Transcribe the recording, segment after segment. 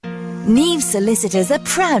Neves Solicitors are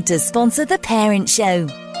proud to sponsor the Parent Show.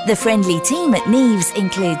 The friendly team at Neves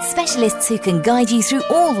includes specialists who can guide you through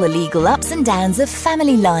all the legal ups and downs of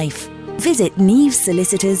family life. Visit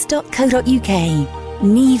nevesolicitors.co.uk.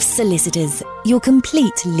 Neves Solicitors, your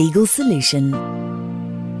complete legal solution.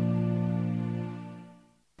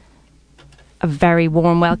 A very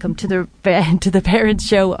warm welcome to the Parents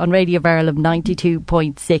Show on Radio Verulam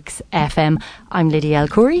 92.6 FM. I'm Lydia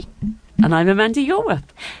Elcoury. And I'm Amanda Yorworth.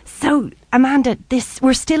 So, Amanda,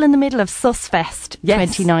 we're still in the middle of SusFest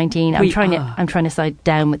 2019. I'm trying to side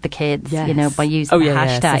down with the kids, by using the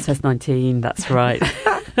hashtag. Yeah, SusFest 19, that's right.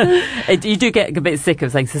 You do get a bit sick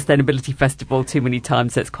of saying Sustainability Festival too many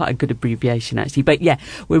times, so it's quite a good abbreviation, actually. But yeah,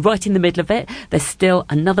 we're right in the middle of it. There's still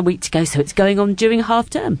another week to go, so it's going on during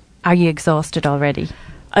half term. Are you exhausted already?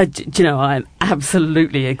 Do you know, I'm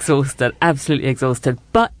absolutely exhausted.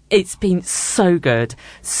 But it's been so good.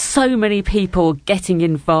 So many people getting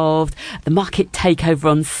involved. The market takeover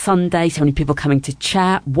on Sunday. So many people coming to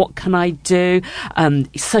chat. What can I do?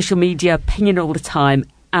 Social media, opinion all the time.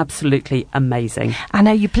 Absolutely amazing. And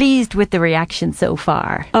are you pleased with the reaction so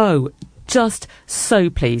far? Oh, just so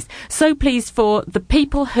pleased. So pleased for the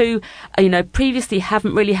people who, previously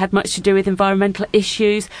haven't really had much to do with environmental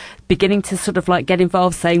issues, beginning to sort of like get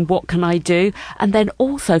involved, saying, what can I do? And then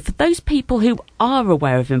also for those people who are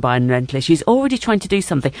aware of environmental issues, already trying to do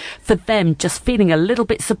something, for them just feeling a little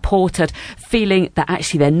bit supported, feeling that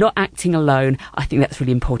actually they're not acting alone. I think that's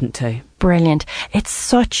really important too. Brilliant. It's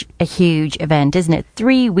such a huge event, isn't it?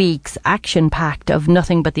 3 weeks, action-packed of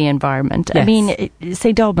nothing but the environment. Yes. I mean,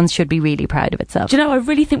 St Albans should be really proud of itself. Do you know, I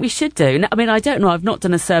really think we should do. I mean, I don't know, I've not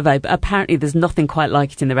done a survey, but apparently there's nothing quite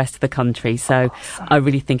like it in the rest of the country. So awesome. I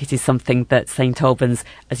really think it is something that St Albans,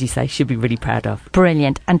 as you say, should be really proud of.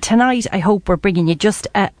 Brilliant. And tonight, I hope we're bringing you just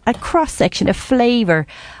a cross-section, a flavour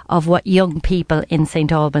of what young people in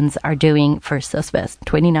St Albans are doing for SusFest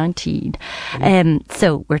 2019.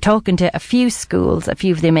 So we're talking to a few of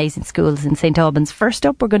the amazing schools in St Albans. First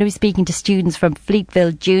up, we're going to be speaking to students from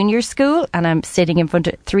Fleetville Junior School, and I'm sitting in front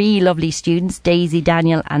of 3 lovely students, Daisy,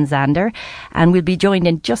 Daniel and Xander, and we'll be joined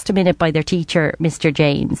in just a minute by their teacher, Mr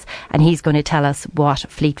James, and he's going to tell us what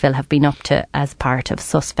Fleetville have been up to as part of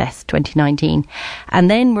SusFest 2019.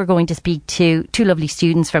 And then we're going to speak to 2 lovely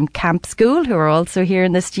students from Camp School who are also here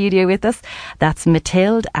in the studio with us. That's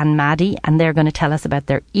Matilde and Maddie, and they're going to tell us about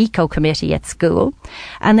their eco committee at school.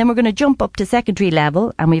 And then we're going to jump up to secondary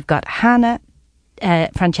level, and we've got Hannah,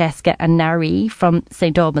 Francesca and Nari from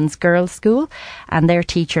St Albans Girls' School, and their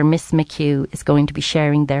teacher, Miss McHugh, is going to be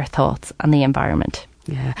sharing their thoughts on the environment.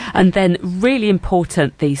 Yeah, and then really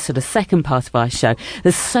important, the sort of second part of our show,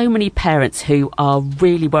 there's so many parents who are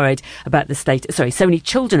really worried about so many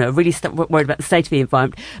children are really worried about the state of the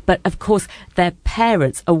environment, but of course their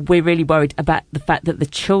parents we're really worried about the fact that the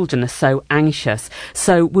children are so anxious.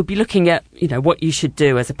 So we'll be looking at, what you should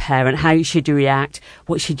do as a parent, how should you react,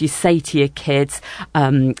 what should you say to your kids.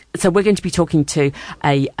 So we're going to be talking to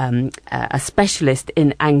a specialist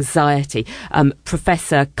in anxiety,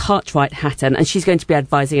 Professor Cartwright-Hatton, and she's going to be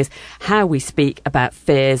advising us how we speak about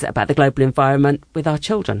fears about the global environment with our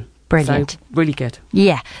children. Brilliant. So, really good.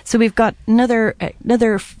 Yeah. So we've got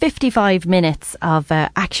another 55 minutes of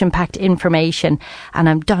action-packed information, and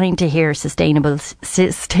I'm dying to hear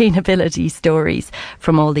sustainability stories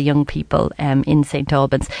from all the young people in St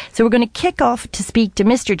Albans. So we're going to kick off to speak to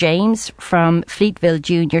Mr James from Fleetville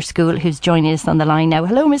Junior School, who's joining us on the line now.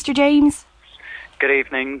 Hello, Mr James. Good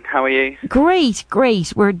evening. How are you? Great.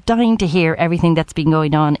 We're dying to hear everything that's been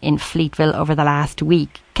going on in Fleetville over the last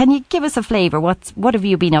week. Can you give us a flavour? What have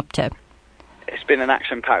you been up to? It's been an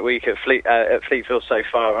action-packed week at Fleetville so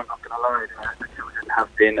far. I'm not going to lie, the children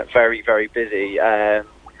have been very, very busy. We've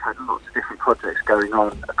had lots of different projects going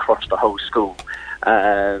on across the whole school.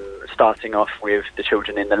 Starting off with the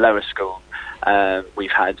children in the lower school.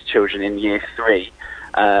 We've had children in year 3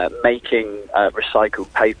 making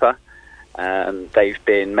recycled paper. They've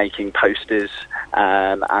been making posters,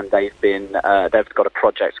 and they've got a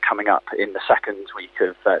project coming up in the second week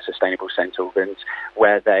of Sustainable St Albans,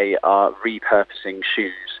 where they are repurposing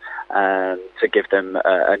shoes to give them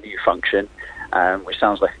a new function, which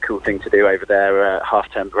sounds like a cool thing to do over their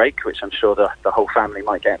half-term break, which I'm sure the whole family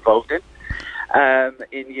might get involved in.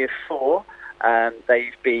 In year 4,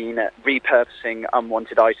 they've been repurposing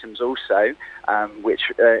unwanted items also, which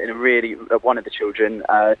one of the children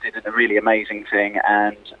did a really amazing thing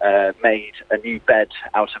and made a new bed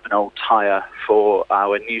out of an old tyre for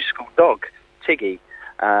our new school dog, Tiggy,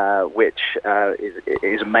 which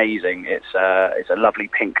is amazing. It's a lovely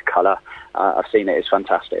pink colour. I've seen it. It's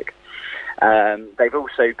fantastic. They've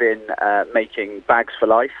also been making bags for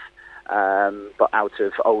life. but out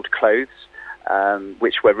of old clothes,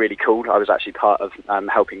 which were really cool. I was actually part of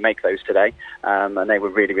helping make those today, and they were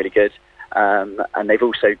really, really good. And they've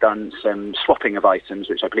also done some swapping of items,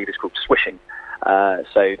 which I believe is called swishing.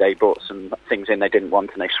 So they brought some things in they didn't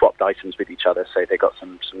want, and they swapped items with each other, so they got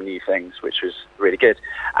some new things, which was really good.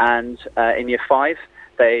 And in Year 5,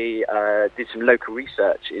 they did some local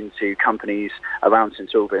research into companies around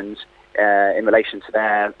St Albans in relation to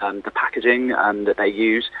their the packaging that they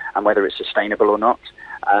use and whether it's sustainable or not,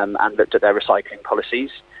 and looked at their recycling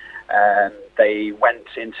policies. They went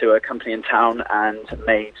into a company in town and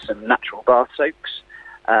made some natural bath soaps,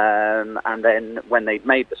 and then when they'd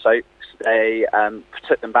made the soaps, they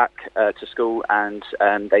took them back to school, and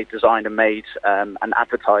they designed and made and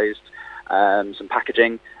advertised some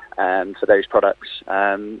packaging for those products,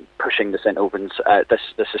 pushing the St Albans,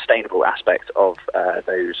 the sustainable aspect of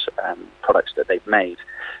those products that they've made.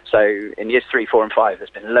 So in Years 3, 4 and 5, there's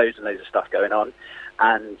been loads and loads of stuff going on,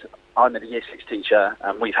 and I'm a Year 6 teacher,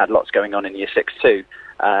 and we've had lots going on in Year 6 too,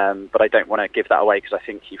 but I don't want to give that away because I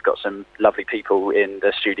think you've got some lovely people in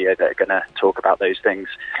the studio that are going to talk about those things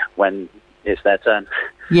when it's their turn.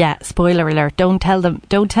 Yeah, spoiler alert, don't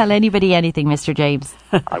tell anybody anything, Mr. James.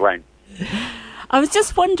 I won't. I was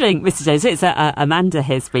just wondering, Mr. James, it's Amanda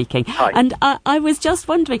here speaking. Hi. And I was just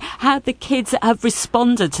wondering how the kids have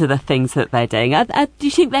responded to the things that they're doing. Do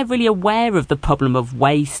you think they're really aware of the problem of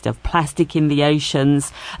waste, of plastic in the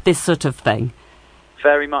oceans, this sort of thing?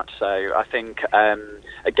 Very much so. I think,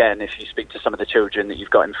 again, if you speak to some of the children that you've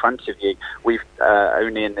got in front of you, we've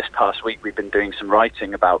only in this past week, we've been doing some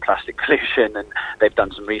writing about plastic pollution, and they've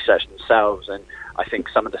done some research themselves, and I think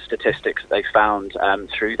some of the statistics that they found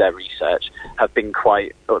through their research have been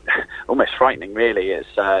quite almost frightening, really.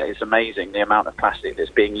 It's amazing the amount of plastic that's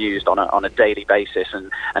being used on a daily basis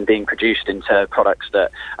and being produced into products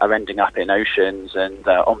that are ending up in oceans and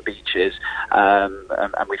on beaches.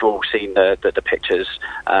 And we've all seen the pictures,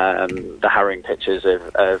 the harrowing pictures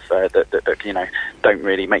of that don't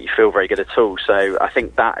really make you feel very good at all. So I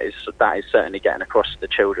think that is certainly getting across to the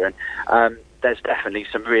children. There's definitely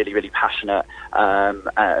some really, really passionate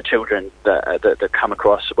children that come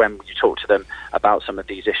across when you talk to them about some of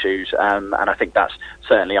these issues, and I think that's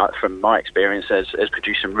certainly, from my experience, has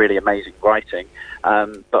produced some really amazing writing.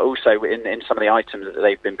 But also in some of the items that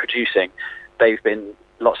they've been producing, they've been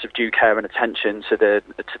lots of due care and attention to the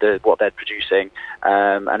what they're producing,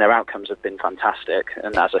 and their outcomes have been fantastic.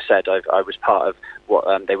 And as I said, I was part of what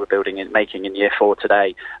they were making in Year 4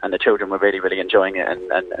 today, and the children were really, really enjoying it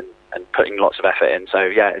and putting lots of effort in. So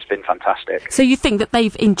yeah, it's been fantastic. So you think that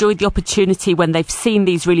they've enjoyed the opportunity when they've seen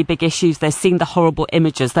these really big issues, they've seen the horrible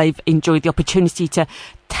images, they've enjoyed the opportunity to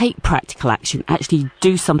take practical action, actually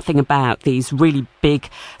do something about these really big,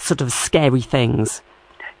 sort of scary things?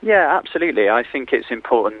 Yeah, absolutely. I think it's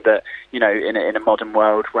important that, in a modern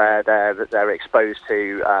world where they're exposed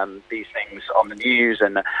to these things on the news,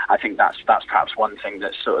 and I think that's perhaps one thing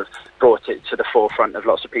that's sort of brought it to the forefront of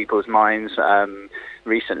lots of people's minds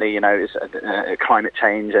recently. Is climate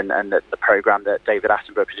change and the programme that David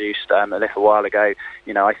Attenborough produced a little while ago.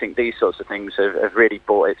 I think these sorts of things have really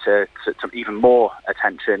brought it to even more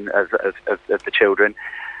attention of the children.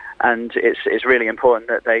 And it's really important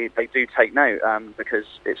that they do take note because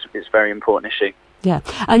it's a very important issue. Yeah,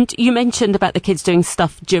 and you mentioned about the kids doing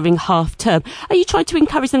stuff during half term. Are you trying to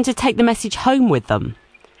encourage them to take the message home with them?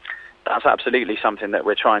 That's absolutely something that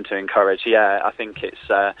we're trying to encourage. Yeah, I think it's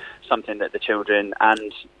something that the children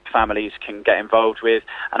and families can get involved with.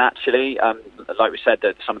 And actually, like we said,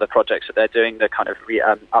 that some of the projects that they're doing, they're kind of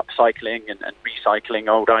upcycling and recycling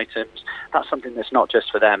old items. That's something that's not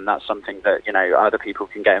just for them. That's something that, other people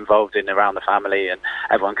can get involved in around the family, and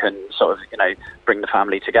everyone can sort of, bring the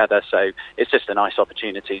family together. So it's just a nice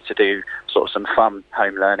opportunity to do sort of some fun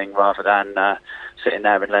home learning rather than sitting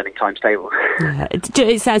there and learning times table. Yeah,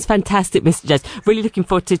 it sounds fantastic, Mr. Jones. Really looking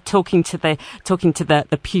forward to talking to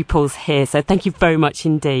the pupils here. So thank you very much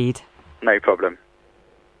indeed. No problem.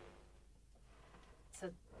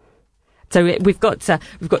 So we've got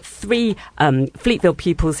 3 Fleetville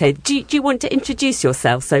pupils here. Do you want to introduce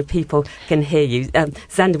yourself so people can hear you?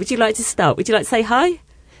 Xander, would you like to start? Would you like to say hi?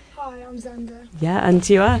 Hi, I'm Xander. Yeah, and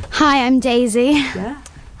you are? Hi, I'm Daisy. Yeah.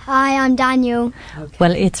 Hi, I'm Daniel. Okay.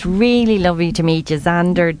 Well, it's really lovely to meet you,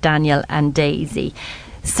 Xander, Daniel and Daisy.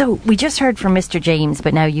 So we just heard from Mr. James,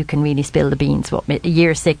 but now you can really spill the beans what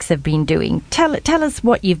Year 6 have been doing. Tell us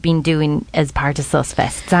what you've been doing as part of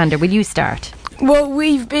SusFest. Xander, will you start? Well,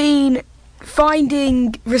 we've been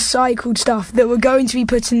finding recycled stuff that we're going to be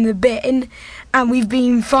put in the bin, and we've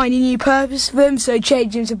been finding new purpose for them, so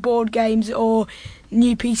changing them to board games or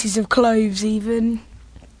new pieces of clothes even.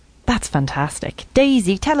 That's fantastic.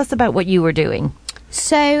 Daisy, tell us about what you were doing.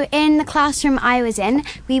 So in the classroom I was in,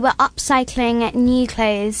 we were upcycling new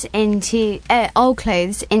clothes into old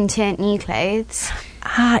clothes into new clothes.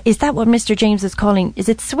 Is that what Mr. James is calling? Is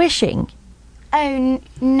it swishing? Oh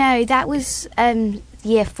no, that was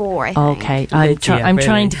year 4. I think. Okay, I'm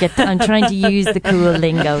trying to use the cool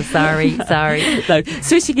lingo. Sorry. No,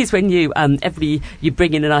 swishing is when you you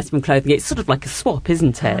bring in an item of clothing. It's sort of like a swap,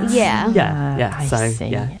 isn't it? Yeah.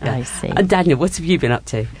 I see. And Daniel, what have you been up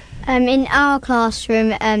to? In our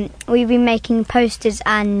classroom, we've been making posters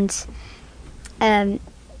and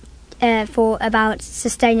for about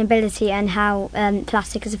sustainability and how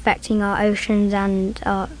plastic is affecting our oceans and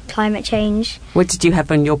our climate change. What did you have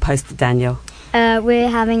on your poster, Daniel? We're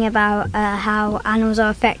having about how animals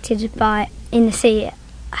are affected in the sea,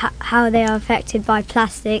 how they are affected by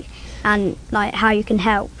plastic, and like how you can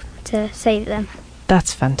help to save them.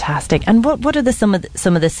 That's fantastic. And what are some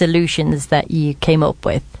of the solutions that you came up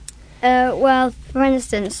with? Well, for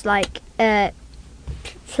instance, like don't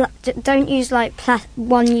use like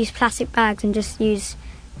one-use plastic bags, and just use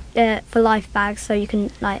for life bags, so you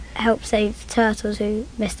can like help save turtles who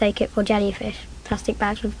mistake it for jellyfish. Plastic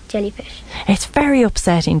bags with jellyfish. It's very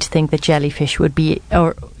upsetting to think that jellyfish would be,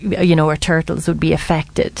 or turtles would be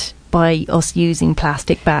affected by us using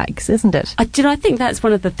plastic bags, isn't it? I think that's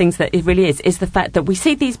one of the things that it really is the fact that we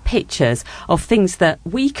see these pictures of things that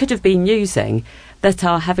we could have been using that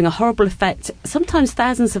are having a horrible effect, sometimes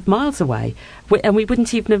thousands of miles away, and we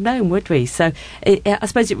wouldn't even have known, would we? So I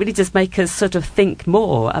suppose it really does make us sort of think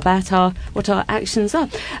more about what our actions are.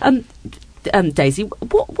 Daisy,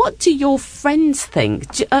 what do your friends think?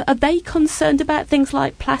 Are they concerned about things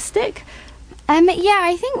like plastic? Yeah,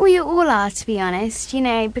 I think we all are, to be honest,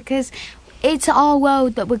 because it's our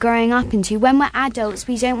world that we're growing up into. When we're adults,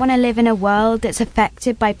 we don't want to live in a world that's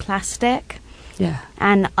affected by plastic. Yeah.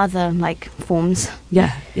 And other, forms.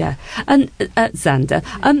 Yeah. And,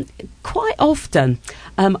 Xander, quite often,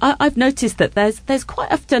 I've noticed that there's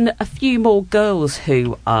quite often a few more girls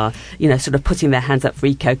who are, sort of putting their hands up for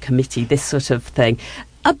Eco Committee, this sort of thing.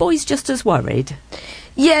 Are boys just as worried?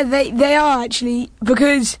 Yeah, they are, actually,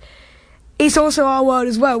 because it's also our world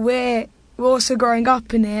as well. We're also growing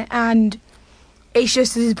up in it, and it's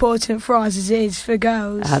just as important for us as it is for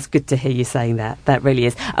girls. That's good to hear you saying that. That really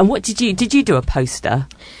is. And what did you do a poster?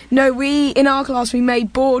 No, in our class we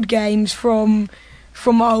made board games from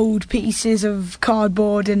old pieces of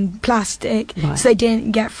cardboard and plastic, right, so they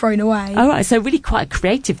didn't get thrown away. All right, so really quite a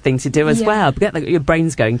creative thing to do as well. Get your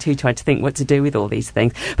brains going too, trying to think what to do with all these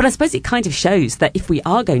things. But I suppose it kind of shows that if we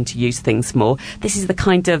are going to use things more, this is the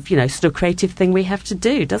kind of sort of creative thing we have to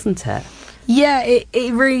do, doesn't it? Yeah,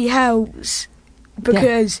 it really helps.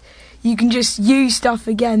 Because you can just use stuff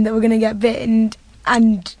again that we're going to get bitten,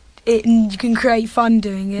 and you can create fun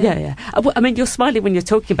doing it. Yeah. I mean, you're smiling when you're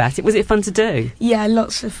talking about it. Was it fun to do? Yeah,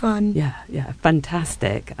 lots of fun. Yeah,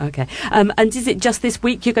 fantastic. Okay. And is it just this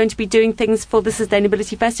week you're going to be doing things for the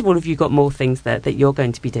Sustainability Festival, or have you got more things that you're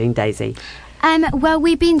going to be doing, Daisy? Well,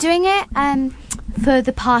 we've been doing it for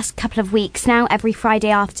the past couple of weeks now, every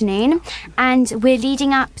Friday afternoon, and we're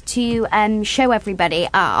leading up to show everybody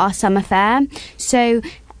at our summer fair. So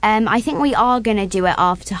I think we are going to do it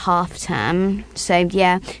after half term. So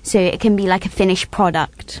so it can be like a finished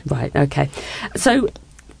product. Right. Okay. So,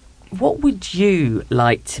 what would you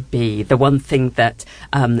like to be the one thing that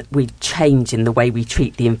we'd change in the way we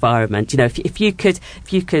treat the environment? If you could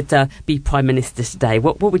be Prime Minister today,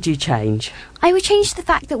 what would you change? I would change the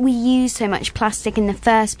fact that we use so much plastic in the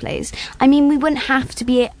first place. I mean, we wouldn't have to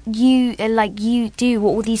be you do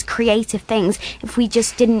all these creative things if we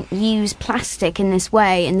just didn't use plastic in this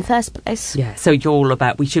way in the first place. Yeah, so you're all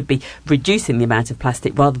about we should be reducing the amount of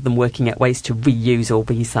plastic rather than working at ways to reuse or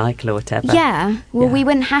recycle or whatever. Yeah, we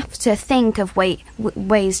wouldn't have to think of ways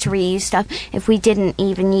to reuse stuff if we didn't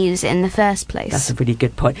even use it in the first place. That's a really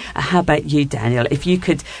good point. How about you, Daniel? If you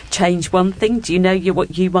could change one thing, do you know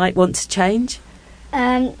what you might want to change?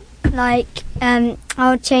 I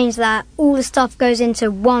would change that all the stuff goes into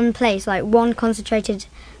one place, like one concentrated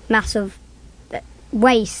mass of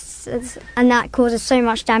waste, and that causes so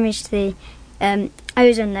much damage to the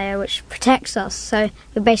ozone layer, which protects us. So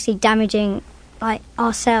we're basically damaging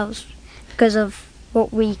ourselves because of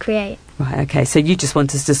what we create. Right. Okay. So you just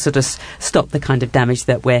want us to sort of stop the kind of damage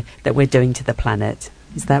that we're doing to the planet.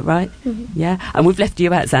 Is that right? Mm-hmm. Yeah. And we've left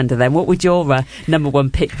you out, Xander, then. What would your number one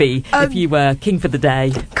pick be if you were king for the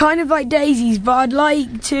day? Kind of like Daisy's, but I'd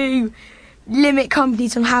like to limit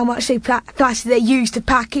companies on how much plastic they use to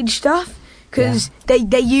package stuff, because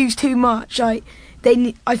they use too much.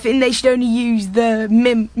 I think they should only use the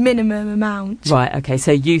minimum amount. Right, okay,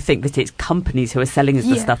 so you think that it's companies who are selling us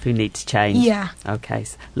the stuff who need to change? Yeah. Okay,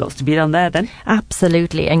 so lots to be done there then.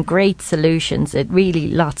 Absolutely, and great solutions. It really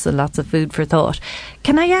lots and lots of food for thought.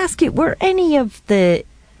 Can I ask you, were any of the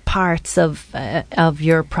parts of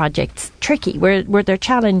your projects tricky? Were there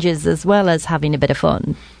challenges as well as having a bit of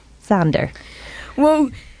fun? Xander?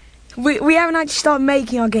 Well, we haven't actually started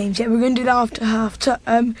making our games yet. We're going to do that after half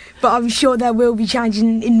term, but I'm sure there will be challenges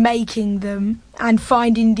in making them and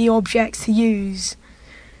finding the objects to use.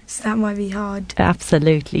 So that might be hard.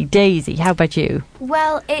 Absolutely. Daisy, how about you?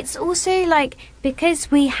 Well, it's also like,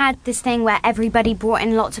 because we had this thing where everybody brought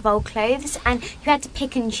in lots of old clothes and you had to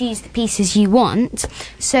pick and choose the pieces you want.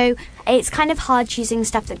 So it's kind of hard choosing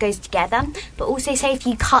stuff that goes together. But also, say if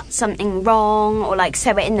you cut something wrong or like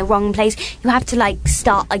sew it in the wrong place, you have to like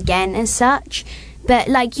start again as such. But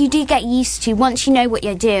like, you do get used to, once you know what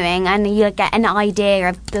you're doing and you get an idea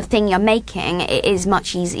of the thing you're making, it is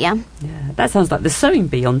much easier. Yeah, that sounds like the sewing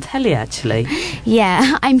bee on telly, actually.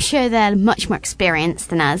 Yeah, I'm sure they're much more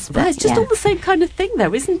experienced than us. But it's just all the same kind of thing,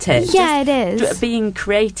 though, isn't it? Yeah, just it is. Being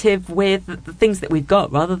creative with the things that we've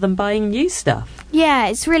got rather than buying new stuff. Yeah,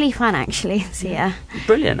 it's really fun, actually. So yeah,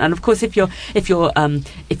 brilliant. And of course, if you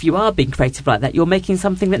are being creative like that, you're making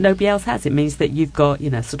something that nobody else has. It means that you've got,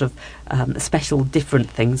 sort of special, different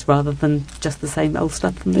things rather than just the same old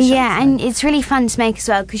stuff from the shelves. Yeah, and it's really fun to make as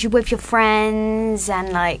well because you're with your friends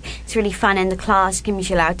and like it's really fun in the class because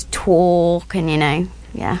you're allowed to talk and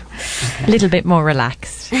yeah. A little bit more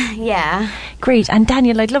relaxed. Yeah. Great. And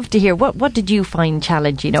Daniel, I'd love to hear, what did you find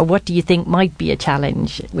challenging, or what do you think might be a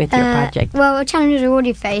challenge with your project? Well, a challenge we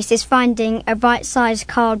already faced is finding a right-sized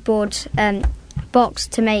cardboard box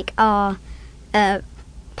to make our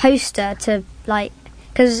poster to, like,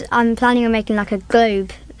 because I'm planning on making like a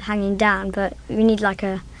globe hanging down, but we need like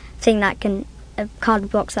a thing a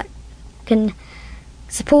cardboard box that can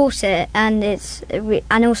support it, and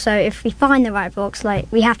also if we find the right box,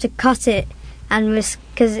 like, we have to cut it, and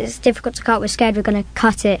because it's difficult to cut, we're scared we're going to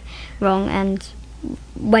cut it wrong and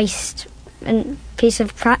waste a piece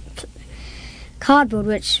of cardboard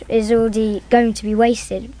which is already going to be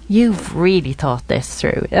wasted. You've really thought this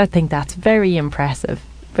through. I think that's very impressive.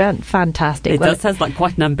 Fantastic. It does sound like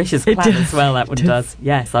quite an ambitious plan as well, that one does.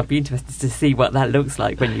 Yes, I'd be interested to see what that looks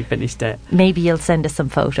like when you finished it. Maybe you'll send us some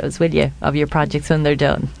photos, will you, of your projects when they're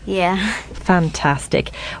done? Yeah.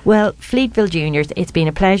 Fantastic. Well, Fleetville Juniors, it's been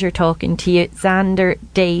a pleasure talking to you. Xander,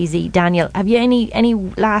 Daisy, Daniel, have you any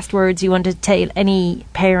last words you want to tell any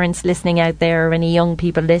parents listening out there, or any young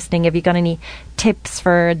people listening? Have you got any tips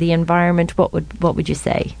for the environment? What would you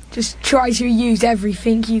say? Just try to reuse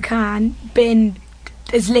everything you can, bin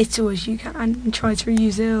as little as you can, and try to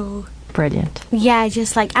reuse it all. Brilliant. Yeah,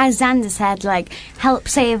 just like as Xander said, like, help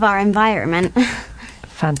save our environment.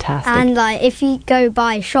 Fantastic. And like, if you go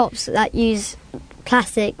by shops that use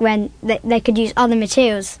plastic when they could use other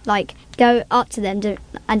materials, like, go up to them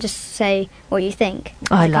and just say what you think.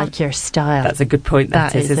 I like your style. That's a good point.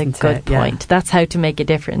 That is a good point. That's how to make a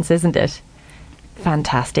difference, isn't it?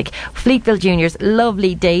 Fantastic. Fleetville Juniors,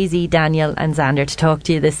 lovely Daisy, Daniel and Xander to talk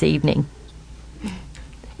to you this evening.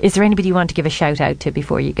 Is there anybody you want to give a shout out to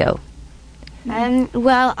before you go?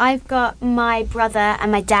 Well, I've got my brother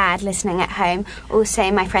and my dad listening at home. Also,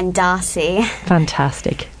 my friend Darcy.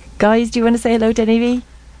 Fantastic. Guys, do you want to say hello to any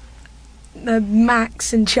of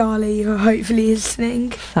Max and Charlie, who are hopefully listening.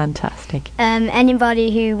 Fantastic.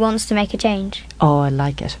 Anybody who wants to make a change. Oh, I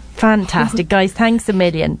like it. Fantastic. Guys, thanks a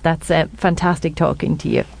million. That's fantastic talking to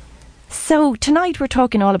you. So tonight we're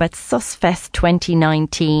talking all about SusFest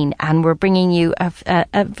 2019, and we're bringing you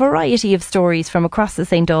a variety of stories from across the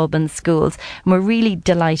St Albans schools, and we're really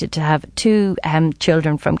delighted to have two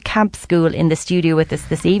children from Camp School in the studio with us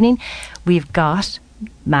this evening. We've got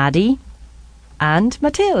Maddie and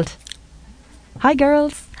Mathilde. Hi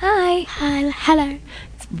girls. Hi. Hello.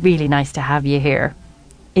 It's really nice to have you here.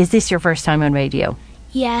 Is this your first time on radio?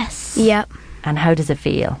 Yes. Yep. And how does it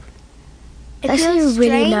feel? It feels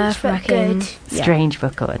really strange, nerve-wracking. but good. Strange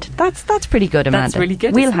but good. That's pretty good, Amanda. That's really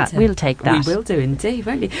good. We'll take that. We will do indeed,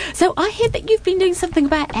 won't we? So I hear that you've been doing something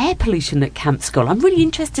about air pollution at Camp School. I'm really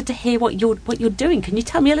interested to hear what you're doing. Can you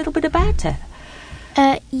tell me a little bit about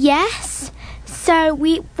it? Yes. So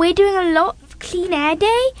we're doing a lot of Clean Air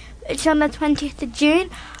Day, which is on the 20th of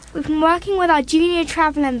June. We've been working with our junior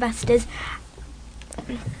travel investors.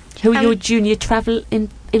 Who are your junior travel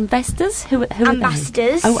investors? Who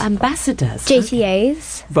ambassadors. Are they? Oh, ambassadors.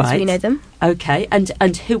 JTAs, Right. as we know them. Okay,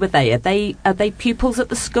 and who are they? Are they pupils at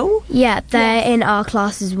the school? Yeah, they're in our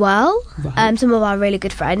class as well. Right. Some of our really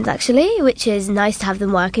good friends, actually, which is nice to have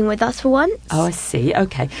them working with us for once. Oh, I see.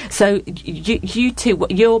 Okay, so you two,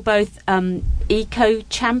 you're both eco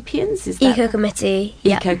champions, is that? Eco committee.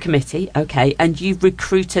 Eco committee. Okay, and you've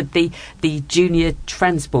recruited the junior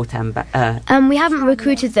transport We haven't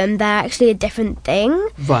recruited them. They're actually a different thing.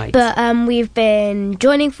 Right. But we've been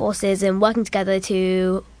joining forces and working together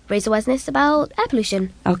to raise awareness about air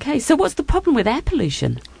pollution. Okay, so what's the problem with air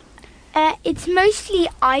pollution? It's mostly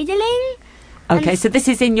idling. Okay, so this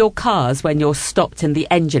is in your cars when you're stopped and the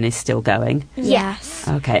engine is still going? Yes.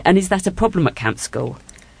 Okay, and is that a problem at Camp School?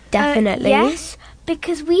 Definitely. Yes,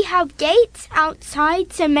 because we have gates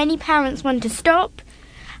outside, so many parents want to stop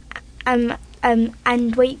and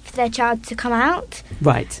wait for their child to come out.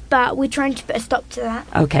 Right. But we're trying to put a stop to that.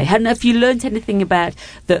 Okay, and have you learnt anything about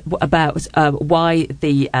why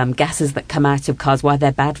the gases that come out of cars, why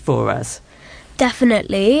they're bad for us?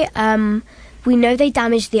 Definitely. We know they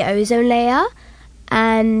damage the ozone layer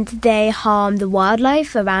and they harm the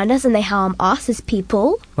wildlife around us and they harm us as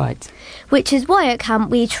people. Right. Which is why at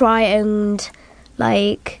camp we try and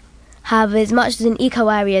have as much as an eco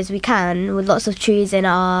area as we can, with lots of trees in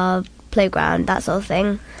our playground, that sort of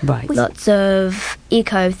thing. Right. Lots of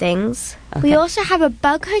eco things. Okay. We also have a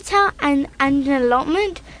bug hotel and an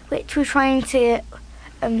allotment, which we're trying to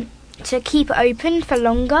keep open for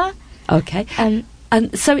longer. Okay.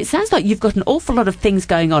 And so it sounds like you've got an awful lot of things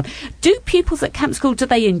going on. Do pupils at Camp School, do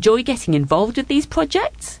they enjoy getting involved with these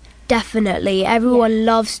projects? Definitely. Everyone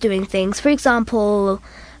loves doing things. For example,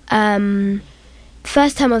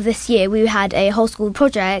 first term of this year, we had a whole school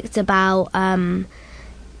project about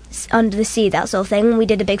under the sea, that sort of thing. We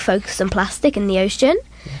did a big focus on plastic in the ocean.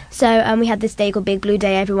 Yeah. So we had this day called Big Blue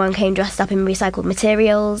Day. Everyone came dressed up in recycled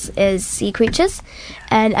materials as sea creatures,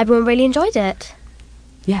 and everyone really enjoyed it.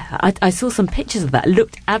 Yeah, I saw some pictures of that. It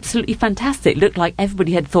looked absolutely fantastic. It looked like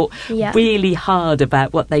everybody had thought really hard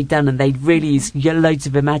about what they'd done and they'd really used loads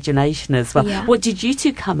of imagination as well. Yeah. What did you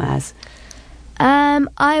two come as?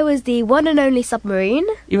 I was the one and only submarine.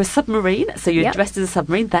 You were a submarine? So you're dressed as a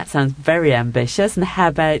submarine? That sounds very ambitious. And how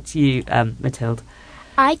about you, Mathilde?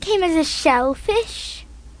 I came as a shellfish.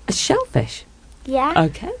 A shellfish? Yeah.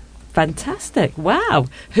 Okay. Fantastic. Wow.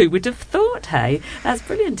 Who would have thought, hey? That's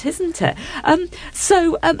brilliant, isn't it? Do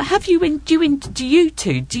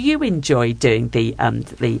you enjoy doing the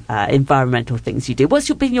environmental things you do? What's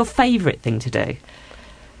been your favourite thing to do?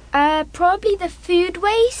 Probably the food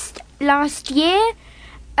waste. Last year,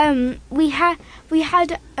 we had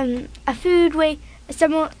a food waste,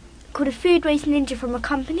 someone called a food waste ninja from a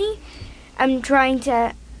company, trying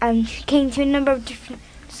to came to a number of different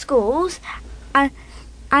schools, and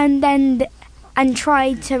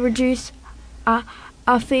tried to reduce our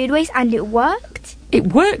food waste, and it worked. It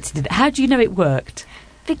worked? How do you know it worked?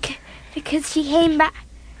 Because she came back.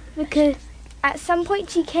 Because at some point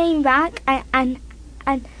she came back and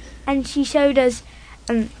she showed us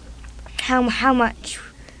how much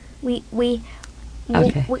we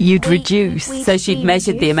you'd reduce. So she'd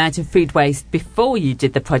measured the amount of food waste before you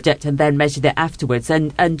did the project and then measured it afterwards,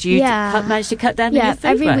 and you managed to cut down on your food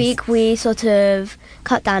every waste. week we sort of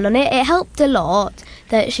cut down on it. It helped a lot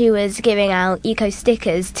that she was giving out eco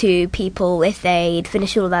stickers to people if they'd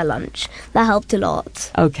finished all their lunch. That helped a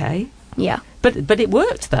lot. Okay. Yeah. But it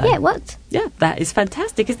worked though. Yeah, it worked. Yeah, that is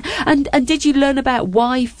fantastic. And did you learn about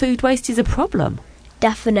why food waste is a problem?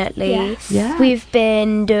 Definitely. Yes. Yeah. We've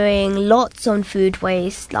been doing lots on food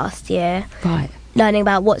waste last year. Right. Learning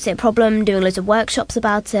about what's it problem, doing loads of workshops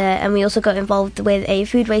about it, and we also got involved with a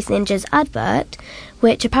Food Waste Ninjas advert,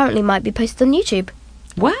 which apparently might be posted on YouTube.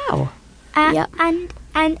 Wow. And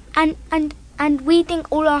we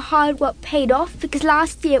think all our hard work paid off, because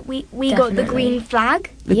last year we got the green flag.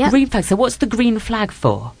 The green flag. So what's the green flag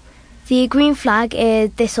for? The green flag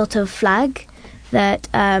is this sort of flag that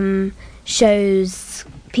shows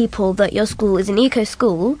people that your school is an eco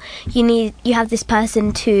school. You have this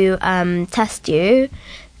person to test you.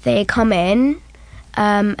 They come in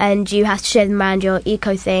and you have to show them around your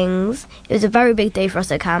eco things. It was a very big day for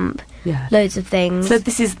us at camp. Yeah. Loads of things. So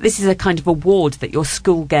this is a kind of award that your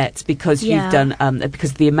school gets because you've done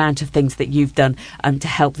because of the amount of things that you've done to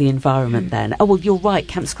help the environment. Then, oh well, you're right.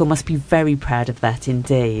 Camp School must be very proud of that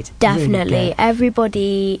indeed. Definitely, really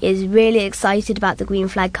everybody is really excited about the green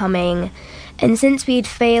flag coming. And since we'd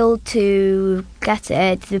failed to get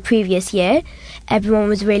it the previous year, everyone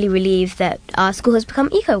was really relieved that our school has become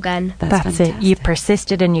eco again. That's it. You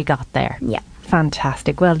persisted and you got there. Yeah.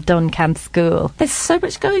 Fantastic. Well done, Camp School. There's so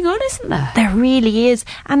much going on, isn't there? There really is.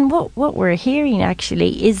 And what we're hearing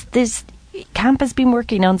actually is camp has been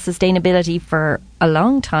working on sustainability for a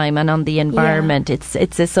long time, and on the environment. It's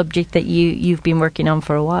a subject that you've been working on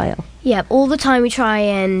for a while. Yeah, all the time we try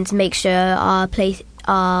and make sure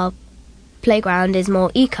our playground is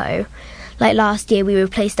more eco. Like last year we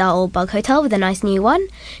replaced our old bug hotel with a nice new one,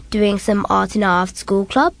 doing some art in our after school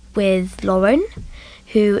club with Lauren,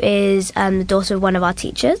 who is the daughter of one of our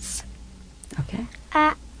teachers. Okay.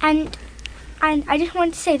 And I just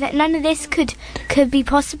want to say that none of this could be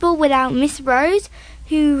possible without Miss Rose,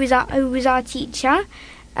 who was our teacher,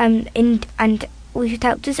 and who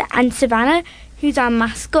helped us, and Savannah, who's our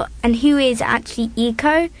mascot and who is actually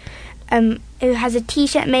eco, who has a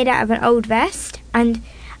T-shirt made out of an old vest and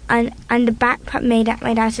a backpack made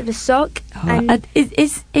out of a sock. And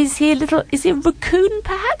is he is he a raccoon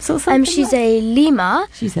perhaps or something? She's a lemur.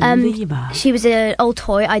 She's a lemur. She was an old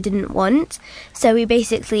toy I didn't want, so we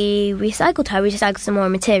basically recycled her. We recycled some more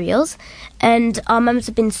materials, and our mums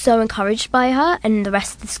have been so encouraged by her and the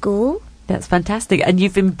rest of the school. That's fantastic. And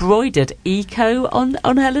you've embroidered eco on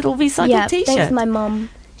her little recycled T-shirt. Thanks to my mum.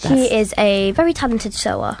 She is a very talented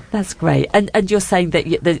sewer. That's great. And you're saying that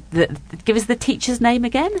give us the teacher's name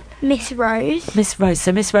again? Miss Rose. Miss Rose.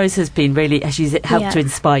 So Miss Rose has been she's helped to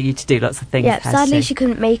inspire you to do lots of things. Yeah, sadly she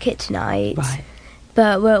couldn't make it tonight. Right.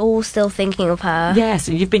 But we're all still thinking of her. Yes,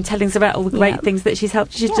 and you've been telling us about all the great things that she's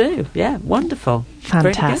helped you do. Yeah, wonderful.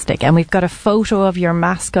 Fantastic. And we've got a photo of your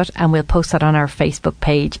mascot, and we'll post that on our Facebook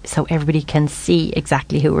page so everybody can see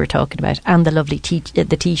exactly who we're talking about, and the lovely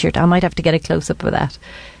the T-shirt. I might have to get a close-up of that.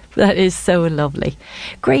 That is so lovely.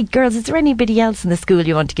 Great. Girls, is there anybody else in the school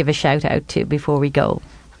you want to give a shout out to before we go?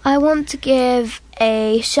 I want to give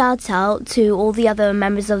a shout out to all the other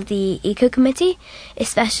members of the Eco Committee,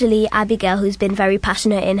 especially Abigail, who's been very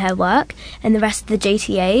passionate in her work, and the rest of the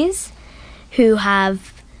JTAs, who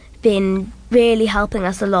have been really helping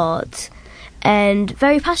us a lot. And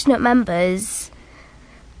very passionate members.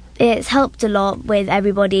 It's helped a lot with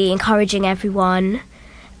everybody, encouraging everyone,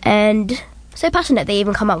 and so passionate they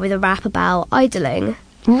even come up with a rap about idling.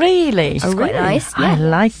 Really? Which is quite nice. I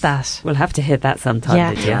like that. We'll have to hear that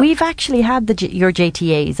sometime. Yeah. We've actually had your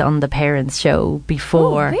JTAs on the parents' show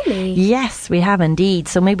before. Oh, really? Yes, we have indeed.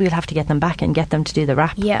 So maybe we'll have to get them back and get them to do the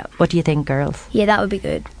rap. Yeah. What do you think, girls? Yeah, that would be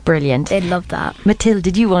good. Brilliant. They'd love that. Matilda,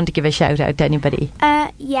 did you want to give a shout out to anybody?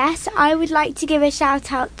 Yes, I would like to give a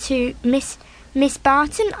shout out to Miss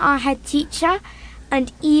Barton, our head teacher,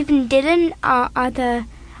 and even Dylan, our other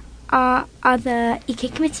Eco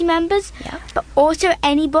Committee members. Yeah. But also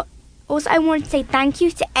I want to say thank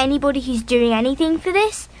you to anybody who's doing anything for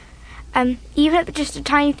this. Even if it's just a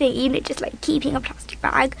tiny thing, even if it's just like keeping a plastic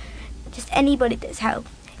bag, just anybody that's helped.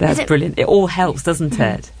 That's brilliant. It all helps, doesn't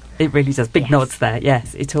it? It really does. Big nods there.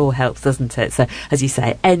 Yes, it all helps, doesn't it? So, as you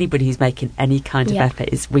say, anybody who's making any kind of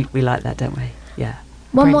effort we like that, don't we? Yeah.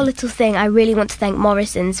 One more little thing. I really want to thank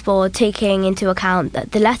Morrison's for taking into account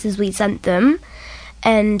that the letters we sent them,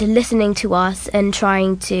 and listening to us and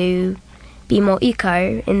trying to be more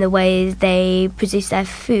eco in the ways they produce their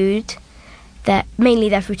food, mainly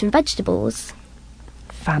their fruit and vegetables.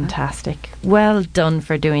 Fantastic. Well done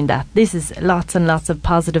for doing that. This is lots and lots of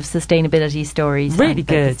positive sustainability stories. Really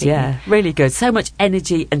good, yeah. Really good. So much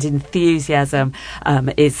energy and enthusiasm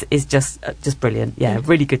is just brilliant. Yeah,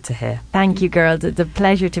 really good to hear. Thank you, girls. It's a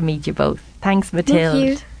pleasure to meet you both. Thanks,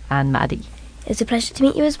 Matilda and Maddie. It's a pleasure to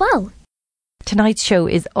meet you as well. Tonight's show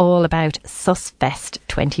is all about SusFest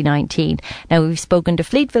 2019. Now, we've spoken to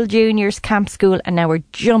Fleetville Juniors, Camp School, and now we're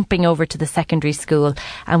jumping over to the secondary school.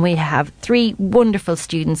 And we have 3 wonderful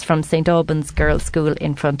students from St Albans Girls' School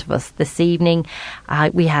in front of us this evening.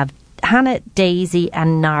 We have Hannah, Daisy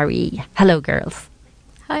and Nari. Hello, girls.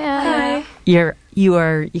 Hi. You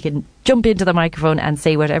can jump into the microphone and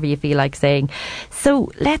say whatever you feel like saying.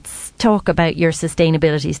 So let's talk about your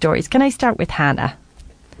sustainability stories. Can I start with Hannah?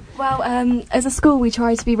 Well, as a school we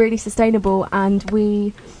try to be really sustainable, and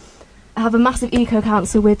we have a massive eco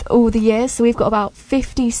council with all the years, so we've got about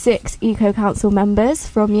 56 eco council members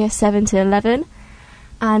from year 7 to 11,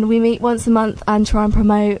 and we meet once a month and try and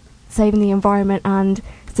promote saving the environment and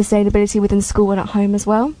sustainability within school and at home as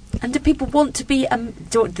well. And do people want to be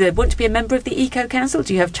do they want to be a member of the eco council?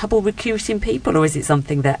 Do you have trouble recruiting people, or is it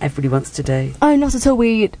something that everybody wants to do? Oh, not at all.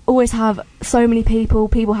 We always have so many people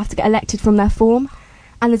have to get elected from their form.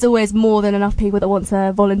 And there's always more than enough people that want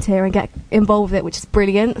to volunteer and get involved with it, which is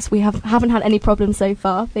brilliant. So we haven't had any problems so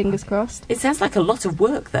far, fingers crossed. It sounds like a lot of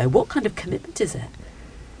work, though. What kind of commitment is it?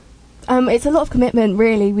 It's a lot of commitment,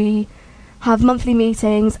 really. We have monthly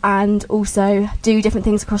meetings and also do different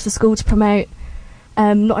things across the school to promote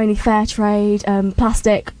not only fair trade,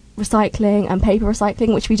 plastic recycling and paper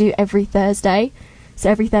recycling, which we do every Thursday.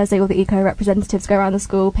 So every Thursday all the eco representatives go around the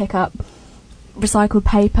school, pick up recycled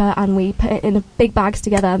paper and we put it in a big bags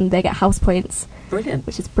together and they get house points. Brilliant.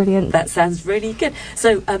 Which is brilliant. That sounds really good.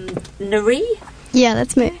 So, Nari? Yeah,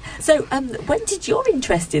 that's me. So, when did your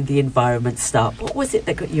interest in the environment start? What was it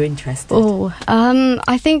that got you interested?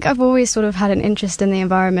 I think I've always sort of had an interest in the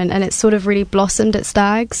environment, and it's sort of really blossomed at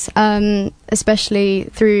Stags, especially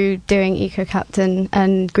through doing Eco Captain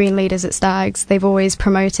and Green Leaders at Stags. They've always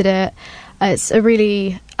promoted it. It's a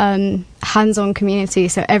really hands-on community,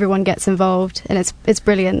 so everyone gets involved, and it's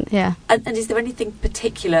brilliant. Yeah. And is there anything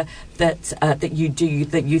particular that you do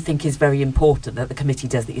that you think is very important, that the committee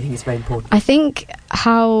does that you think is very important? I think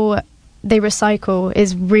how they recycle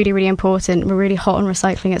is really, really important. We're really hot on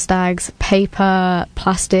recycling at Stags. Paper,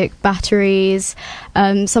 plastic, batteries.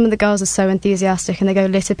 Some of the girls are so enthusiastic, and they go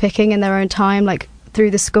litter picking in their own time, like through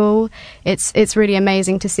the school. It's really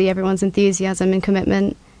amazing to see everyone's enthusiasm and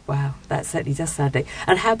commitment. Wow, that certainly does sound it.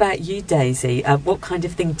 And how about you, Daisy? What kind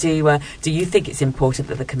of thing do you think it's important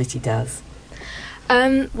that the committee does?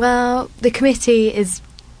 Well, the committee is,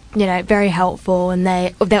 very helpful, and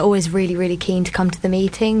they're always really, really keen to come to the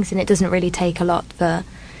meetings, and it doesn't really take a lot for,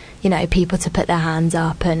 people to put their hands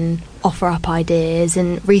up and offer up ideas.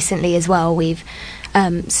 And recently as well, we've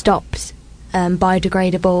stopped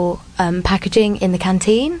biodegradable packaging in the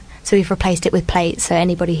canteen. So we've replaced it with plates, so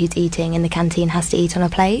anybody who's eating in the canteen has to eat on a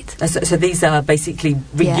plate. So these are basically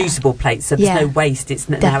reusable plates, so there's no waste, it's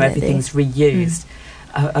now everything's reused.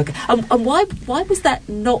 Okay. And why was that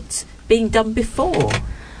not being done before?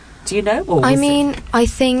 Do you know? I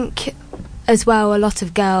think as well, a lot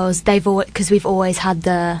of girls, because we've always had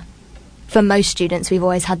for most students, we've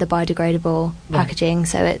always had the biodegradable packaging,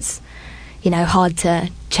 so it's, hard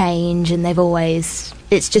to change, and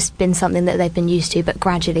it's just been something that they've been used to, but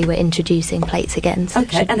gradually we're introducing plates again. So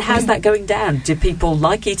okay, and how's that going down? Do people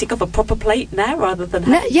like eating off a proper plate now rather than...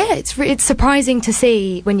 it's surprising to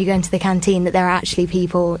see when you go into the canteen that there are actually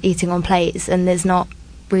people eating on plates, and there's not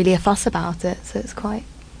really a fuss about it, so it's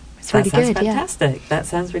really good. Fantastic. Yeah. That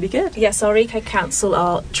sounds really good. Yes, our Eco Council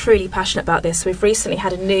are truly passionate about this. We've recently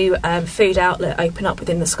had a new food outlet open up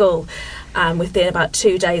within the school, and within about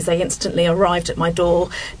 2 days they instantly arrived at my door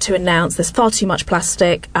to announce there's far too much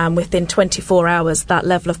plastic, and within 24 hours that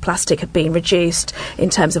level of plastic had been reduced in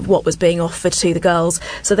terms of what was being offered to the girls.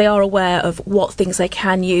 So they are aware of what things they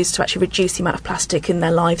can use to actually reduce the amount of plastic in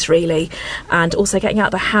their lives, really, and also getting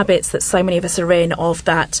out the habits that so many of us are in of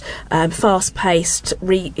that fast-paced,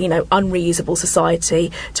 unreusable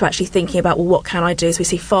society, to actually thinking about, well, what can I do? So we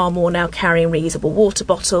see far more now carrying reusable water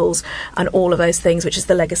bottles and all of those things, which is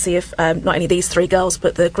the legacy of not only these 3 girls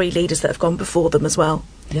but the Green Leaders that have gone before them as well.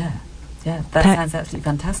 Yeah, that sounds absolutely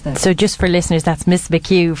fantastic. So just for listeners, that's Miss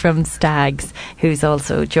McHugh from Stags, who's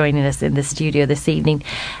also joining us in the studio this evening.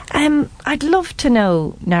 I'd love to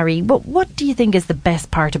know, Nari, what do you think is the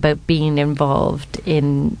best part about being involved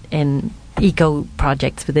in eco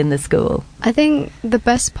projects within the school? I think the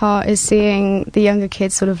best part is seeing the younger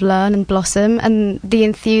kids sort of learn and blossom, and the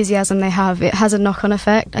enthusiasm they have, it has a knock-on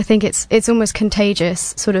effect. I think it's almost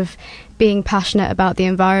contagious, sort of being passionate about the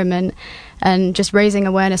environment and just raising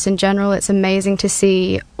awareness in general. It's amazing to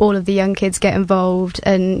see all of the young kids get involved,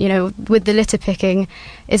 and with the litter picking,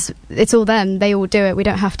 it's all them. They all do it. We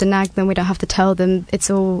don't have to nag them, we don't have to tell them. It's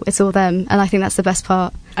all them, and I think that's the best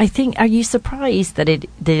part. I think, are you surprised that it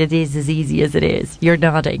is as easy as it is? You're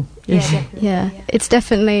nodding. Yeah, it's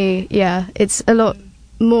definitely, it's a lot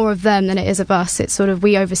more of them than it is of us. It's sort of,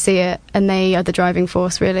 we oversee it and they are the driving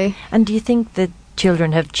force, really. And do you think that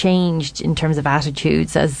children have changed in terms of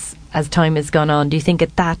attitudes as time has gone on? Do you think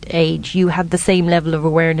at that age you had the same level of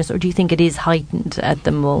awareness, or do you think it is heightened at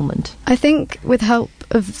the moment? I think with help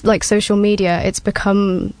of social media, it's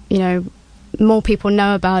become, more people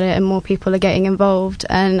know about it and more people are getting involved.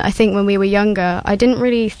 And I think when we were younger, I didn't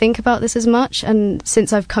really think about this as much, and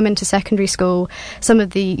since I've come into secondary school, some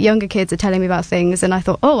of the younger kids are telling me about things, and I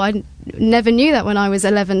thought, I never knew that when I was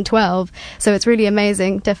 11, 12. So it's really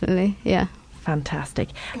amazing, definitely. Yeah. Fantastic.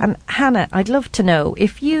 And Hannah, I'd love to know,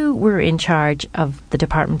 if you were in charge of the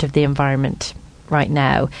Department of the Environment right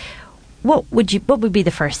now, what would be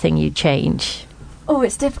the first thing you'd change? Oh,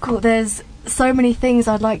 it's difficult. There's so many things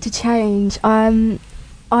I'd like to change. I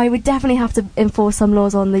would definitely have to enforce some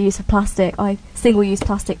laws on the use of plastic. Single-use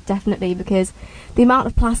plastic, definitely, because the amount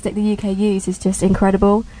of plastic the UK use is just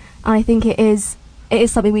incredible, and I think it is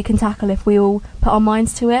something we can tackle if we all put our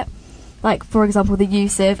minds to it. Like, for example, the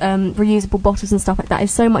use of reusable bottles and stuff like that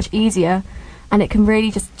is so much easier, and it can really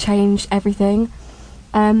just change everything.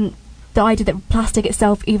 The idea that plastic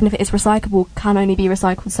itself, even if it is recyclable, can only be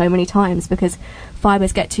recycled so many times because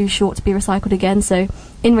fibres get too short to be recycled again. So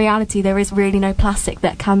in reality, there is really no plastic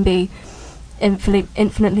that can be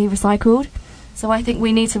infinitely recycled. So I think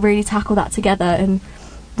we need to really tackle that together and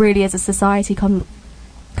really as a society come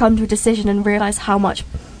to a decision and realise how much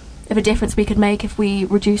of a difference we could make if we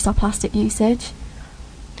reduced our plastic usage.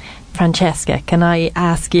 Francesca, can I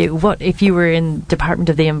ask you, what if you were in Department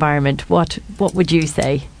of the Environment, what would you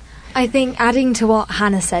say? I think adding to what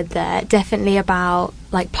Hannah said there, definitely about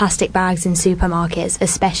like plastic bags in supermarkets,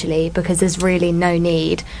 especially because there's really no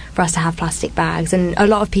need for us to have plastic bags, and a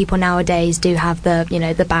lot of people nowadays do have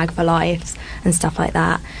the bag for life and stuff like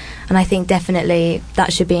that, and I think definitely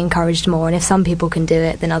that should be encouraged more, and if some people can do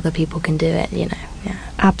it then other people can do it, Yeah.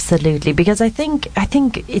 Absolutely, because I think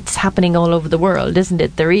it's happening all over the world, isn't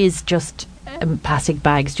it? There is just plastic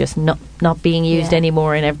bags just not being used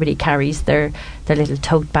anymore, and everybody carries their little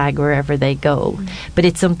tote bag wherever they go. But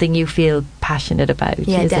it's something you feel passionate about.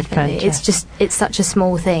 Yeah, definitely. It's such a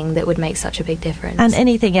small thing that would make such a big difference. And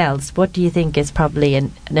anything else? What do you think is probably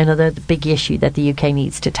another big issue that the UK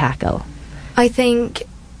needs to tackle? I think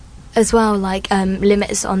as well, like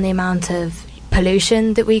limits on the amount of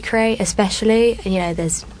pollution that we create, especially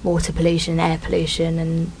there's water pollution, air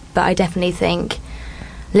pollution, but I definitely think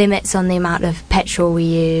limits on the amount of petrol we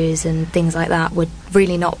use and things like that would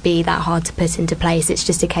really not be that hard to put into place. It's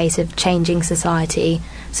just a case of changing society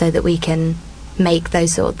so that we can make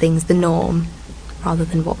those sort of things the norm rather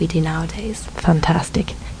than what we do nowadays.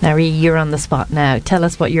 Fantastic. Now, Ree, you're on the spot now. Tell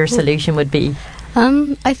us what your solution would be.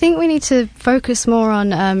 I think we need to focus more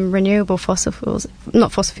on renewable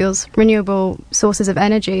renewable sources of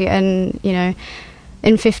energy, and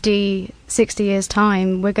in 50, 60 years'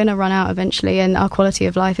 time, we're going to run out eventually, and our quality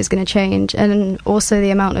of life is going to change. And also the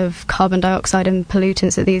amount of carbon dioxide and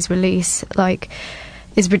pollutants that these release,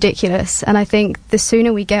 is ridiculous. And I think the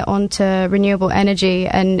sooner we get onto renewable energy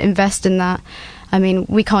and invest in that, I mean,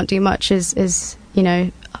 we can't do much as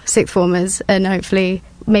sixth formers, and hopefully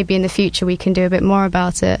maybe in the future we can do a bit more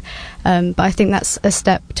about it. But I think that's a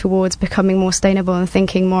step towards becoming more sustainable and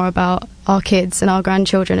thinking more about our kids and our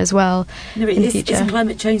grandchildren as well in the future. Is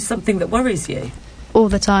climate change something that worries you? All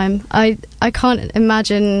the time. I can't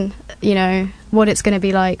imagine, what it's going to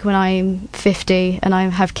be like when I'm 50 and I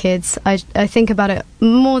have kids. I think about it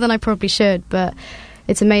more than I probably should, but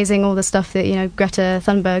it's amazing all the stuff that Greta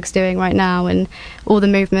Thunberg's doing right now, and all the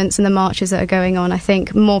movements and the marches that are going on. I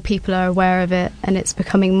think more people are aware of it, and it's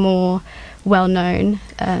becoming more well known.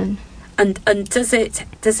 And does it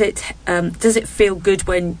feel good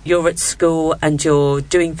when you're at school and you're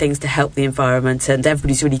doing things to help the environment and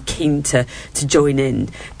everybody's really keen to join in?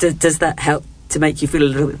 Does that help to make you feel a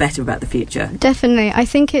little bit better about the future? Definitely. I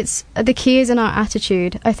think the key is in our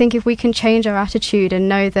attitude. I think if we can change our attitude and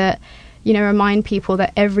know that, remind people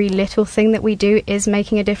that every little thing that we do is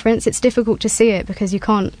making a difference. It's difficult to see it because you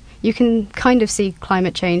can kind of see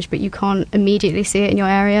climate change, but you can't immediately see it in your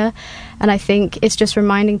area. And I think it's just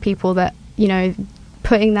reminding people that,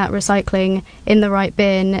 putting that recycling in the right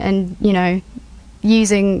bin and,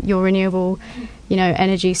 using your renewable,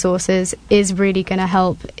 energy sources is really going to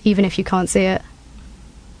help, even if you can't see it.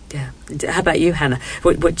 Yeah. How about you, Hannah?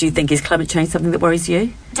 What do you think? Is climate change something that worries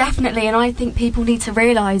you? Definitely, and I think people need to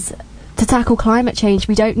realise to tackle climate change,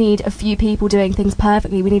 we don't need a few people doing things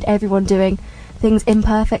perfectly. We need everyone doing things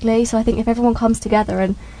imperfectly. So I think if everyone comes together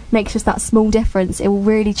and makes just that small difference, it will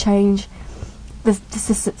really change the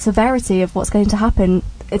severity of what's going to happen.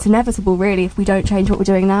 It's inevitable, really, if we don't change what we're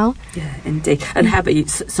doing now. Yeah, indeed. And how about you?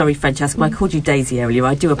 Sorry, Francesca, I called you Daisy earlier.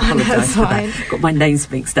 I do apologise for that. Got my names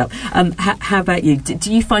mixed up. How about you?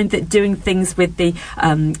 Do you find that doing things with the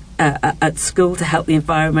at school to help the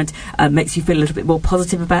environment makes you feel a little bit more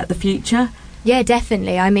positive about the future? Yeah,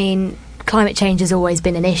 definitely. I mean, climate change has always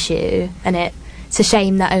been an issue, and it's a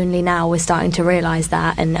shame that only now we're starting to realise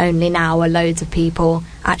that, and only now are loads of people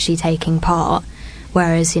actually taking part.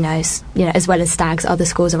 Whereas, as well as Stags, other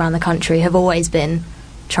schools around the country have always been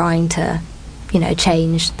trying to,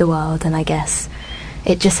 change the world. And I guess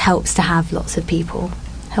it just helps to have lots of people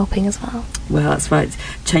helping as well. Well, that's right.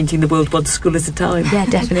 Changing the world one school at a time. Yeah,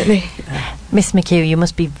 definitely. Miss McHugh, you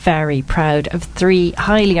must be very proud of 3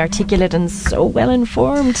 highly articulate and so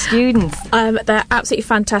well-informed students. They're absolutely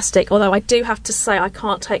fantastic, although I do have to say I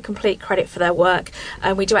can't take complete credit for their work.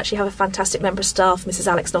 We do actually have a fantastic member of staff, Mrs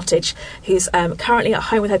Alex Nottage, who's currently at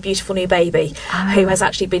home with her beautiful new baby, who has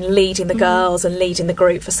actually been leading the girls and leading the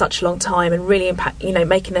group for such a long time, and really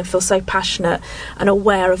making them feel so passionate and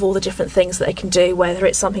aware of all the different things that they can do, whether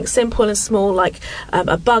it's something simple and small like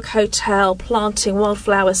a bug hotel, planting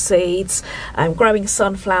wildflower seeds, growing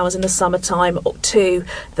sunflowers in the summertime, to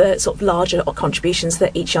the sort of larger contributions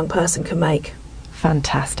that each young person can make.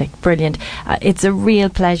 Fantastic, brilliant. It's a real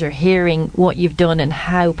pleasure hearing what you've done and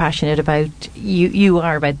how passionate about you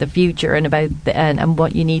are about the future and about and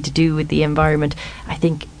what you need to do with the environment. I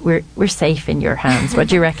think we're safe in your hands. What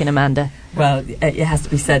do you reckon, Amanda? Well, it has to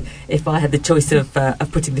be said, if I had the choice of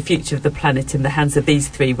putting the future of the planet in the hands of these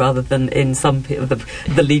three rather than in some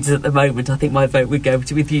of the leaders at the moment, I think my vote would go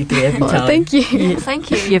with you three every time. Thank you.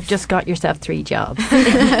 Thank you. You've just got yourself 3 jobs.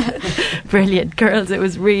 Brilliant. Girls, it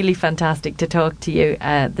was really fantastic to talk to you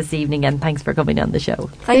this evening, and thanks for coming on the show.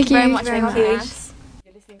 Thank you very much for having us.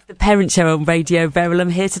 The Parent Show on Radio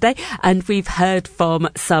Verulam here today, and we've heard from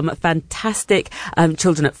some fantastic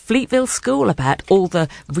children at Fleetville School about all the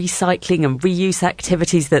recycling and reuse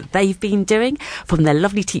activities that they've been doing, from their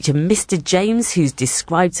lovely teacher Mr. James, who's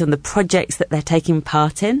described some of the projects that they're taking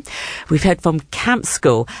part in. We've heard from Camp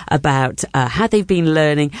School about how they've been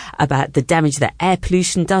learning about the damage that air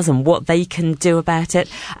pollution does and what they can do about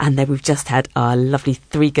it. And then we've just had our lovely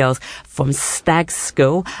 3 girls from Stag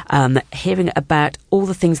School hearing about all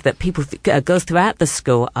the things that girls throughout the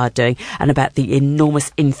school are doing, and about the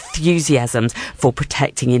enormous enthusiasms for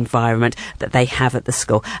protecting the environment that they have at the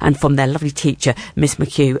school, and from their lovely teacher Miss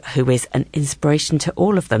McHugh, who is an inspiration to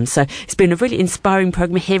all of them. So it's been a really inspiring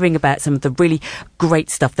programme, hearing about some of the really great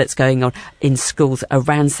stuff that's going on in schools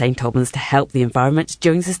around St Albans to help the environment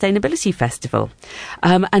during the Sustainability Festival.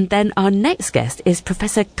 And then our next guest is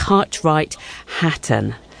Professor Cartwright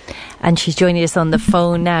Hatton. And she's joining us on the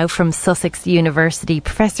phone now from Sussex University.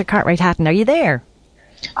 Professor Cartwright Hatton, are you there?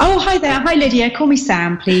 Oh, hi there. Hi, Lydia. Call me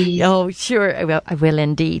Sam, please. Oh, sure. I will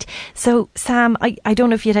indeed. So, Sam, I don't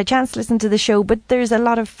know if you had a chance to listen to the show, but there's a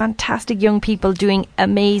lot of fantastic young people doing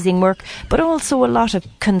amazing work, but also a lot of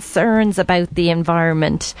concerns about the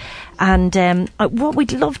environment. And what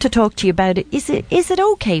we'd love to talk to you about is it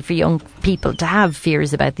okay for young people to have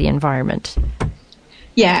fears about the environment?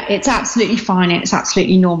 Yeah, it's absolutely fine. It's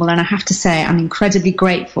absolutely normal. And I have to say, I'm incredibly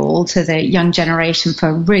grateful to the young generation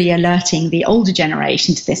for really alerting the older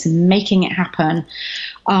generation to this and making it happen.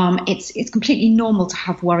 It's completely normal to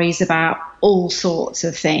have worries about all sorts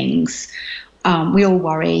of things. We all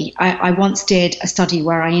worry. I once did a study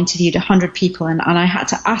where I interviewed 100 people and I had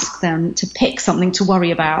to ask them to pick something to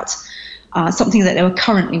worry about. Something that they were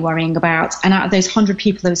currently worrying about. And out of those 100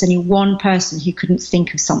 people, there was only one person who couldn't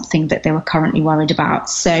think of something that they were currently worried about.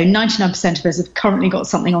 So 99% of us have currently got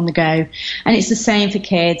something on the go. And it's the same for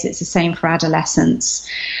kids. It's the same for adolescents.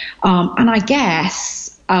 And I guess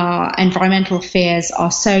environmental fears are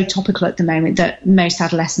so topical at the moment that most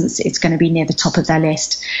adolescents, it's going to be near the top of their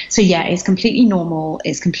list. So yeah, it's completely normal.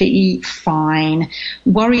 It's completely fine.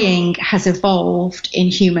 Worrying has evolved in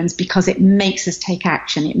humans because it makes us take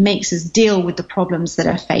action. It makes us deal with the problems that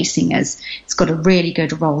are facing us. It's got a really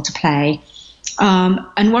good role to play.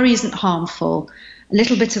 And worry isn't harmful. A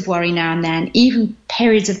little bit of worry now and then, even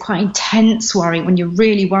periods of quite intense worry when you're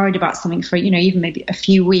really worried about something for, even maybe a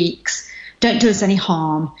few weeks, don't do us any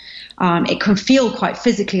harm. It can feel quite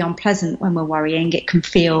physically unpleasant when we're worrying. It can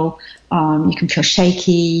feel, you can feel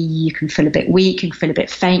shaky, you can feel a bit weak, you can feel a bit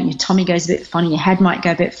faint, your tummy goes a bit funny, your head might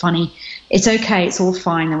go a bit funny. It's okay, it's all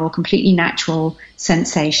fine, they're all completely natural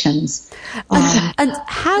sensations. And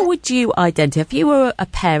how would you identify, if you were a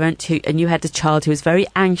parent and you had a child who was very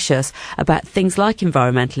anxious about things like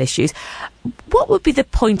environmental issues, what would be the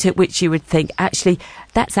point at which you would think, actually,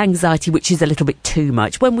 that's anxiety which is a little bit too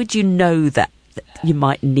much? When would you know that you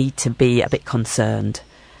might need to be a bit concerned?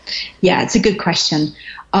 Yeah, it's a good question.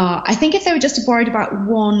 I think if they were just worried about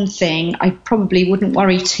one thing, I probably wouldn't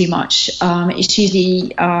worry too much. It's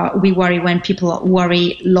usually we worry when people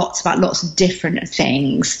worry lots about lots of different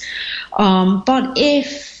things. But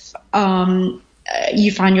if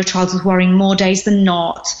you find your child is worrying more days than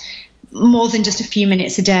not, more than just a few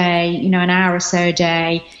minutes a day, an hour or so a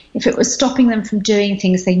day, if it was stopping them from doing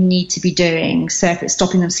things they need to be doing, so if it's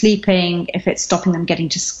stopping them sleeping, if it's stopping them getting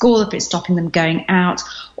to school, if it's stopping them going out,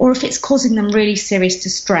 or if it's causing them really serious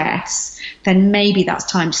distress, then maybe that's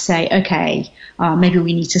time to say, okay, maybe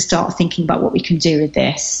we need to start thinking about what we can do with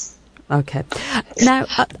this. Okay. Now,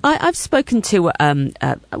 I've spoken to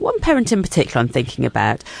one parent in particular I'm thinking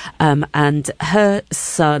about, and her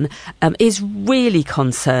son is really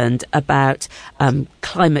concerned about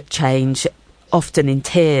climate change, often in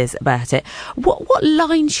tears about it. What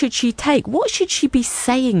line should she take? What should she be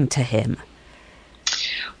saying to him?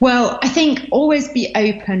 Well, I think always be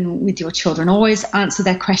open with your children, always answer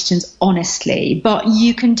their questions honestly, but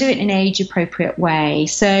you can do it in an age-appropriate way.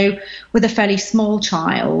 So with a fairly small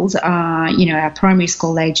child, a primary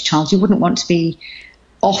school age child, you wouldn't want to be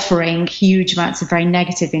offering huge amounts of very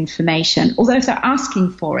negative information. Although if they're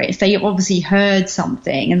asking for it, if they obviously heard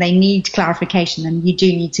something and they need clarification, then you do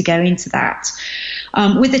need to go into that.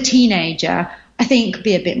 With a teenager, I think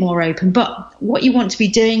be a bit more open. But what you want to be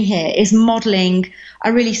doing here is modelling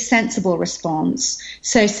a really sensible response.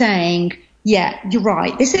 So saying, yeah, you're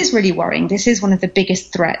right, this is really worrying. This is one of the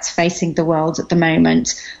biggest threats facing the world at the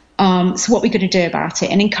moment. So what are we going to do about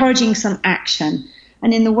it? And encouraging some action.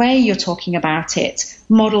 And in the way you're talking about it,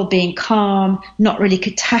 model being calm, not really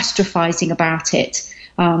catastrophizing about it,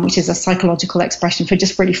 which is a psychological expression for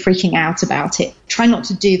just really freaking out about it. Try not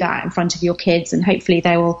to do that in front of your kids, and hopefully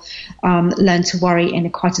they will learn to worry in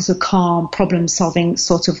quite a sort of calm, problem-solving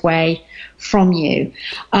sort of way from you.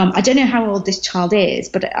 I don't know how old this child is,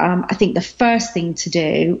 but I think the first thing to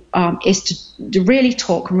do is to really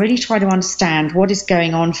talk and really try to understand what is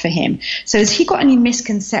going on for him. So has he got any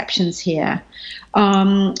misconceptions here?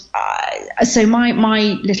 So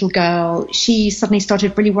my little girl, she suddenly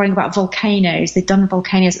started really worrying about volcanoes. They'd done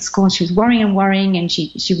volcanoes at school, and she was worrying, and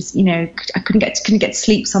she was, I couldn't get to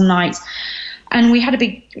sleep some nights. And we had a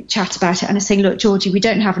big chat about it, and I was saying, look, Georgie, we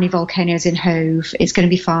don't have any volcanoes in Hove. It's going to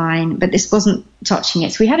be fine. But this wasn't touching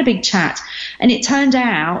it. So we had a big chat, and it turned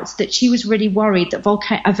out that she was really worried that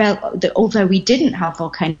that although we didn't have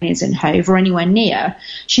volcanoes in Hove or anywhere near,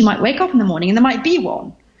 she might wake up in the morning and there might be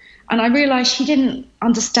one. And I realised she didn't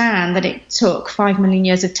understand that it took 5 million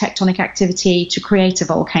years of tectonic activity to create a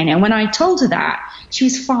volcano. And when I told her that, she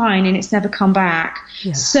was fine, and it's never come back.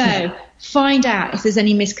 Yeah. So find out if there's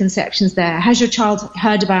any misconceptions there. Has your child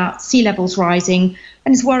heard about sea levels rising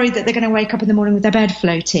and is worried that they're going to wake up in the morning with their bed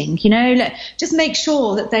floating? Just make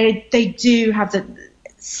sure that they do have the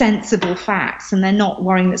sensible facts, and they're not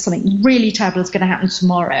worrying that something really terrible is going to happen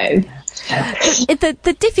tomorrow.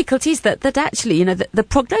 The difficulty is that actually, the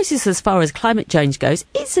prognosis as far as climate change goes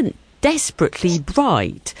isn't desperately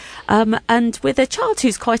bright. And with a child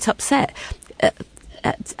who's quite upset,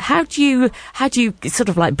 how do you sort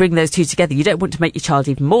of like bring those two together? You don't want to make your child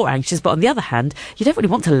even more anxious, but on the other hand, you don't really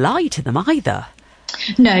want to lie to them either.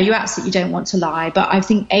 No, you absolutely don't want to lie, but I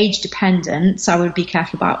think age dependent, so I would be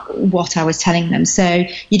careful about what I was telling them. So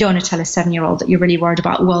you don't want to tell a 7-year-old that you're really worried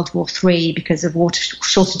about World War III because of water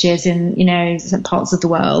shortages in some parts of the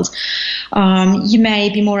world. You may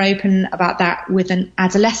be more open about that with an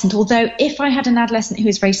adolescent, although if I had an adolescent who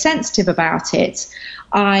is very sensitive about it,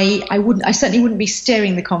 I certainly wouldn't be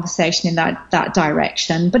steering the conversation in that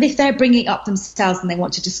direction. But if they're bringing it up themselves and they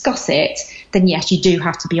want to discuss it, then yes, you do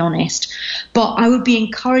have to be honest. But I would be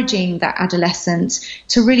encouraging that adolescent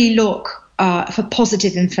to really look for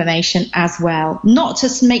positive information as well, not to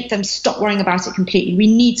make them stop worrying about it completely. We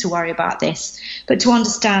need to worry about this, but to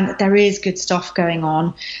understand that there is good stuff going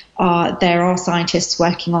on. There are scientists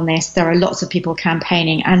working on this. There are lots of people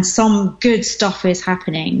campaigning, and some good stuff is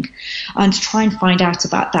happening. And to try and find out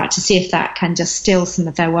about that, to see if that can just still some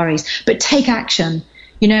of their worries. But take action.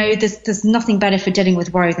 There's nothing better for dealing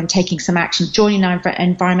with worry than taking some action. Joining our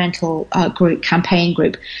environmental campaign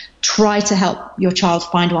group. Try to help your child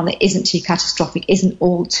find one that isn't too catastrophic, isn't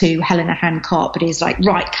all too hell in a handcart, but is like,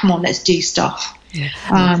 right, come on, let's do stuff.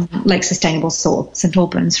 Yeah. Like Sustainable St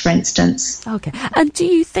Albans, for instance. Okay. And do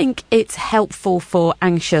you think it's helpful for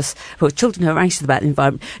children who are anxious about the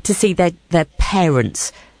environment to see their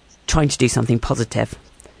parents trying to do something positive?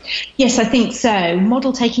 Yes, I think so.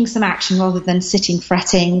 Model taking some action rather than sitting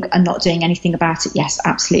fretting and not doing anything about it. Yes,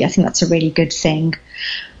 absolutely. I think that's a really good thing.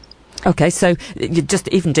 Okay, so you're just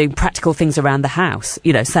even doing practical things around the house,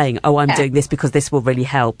 saying, "Oh, I'm doing this because this will really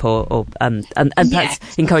help," or perhaps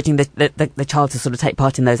encouraging the child to sort of take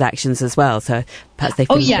part in those actions as well. So perhaps they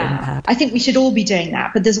feel empowered. I think we should all be doing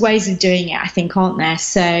that, but there's ways of doing it, I think, aren't there?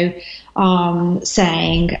 So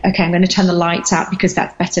saying, "Okay, I'm going to turn the lights out because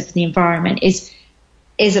that's better for the environment,"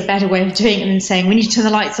 is a better way of doing it than saying we need to turn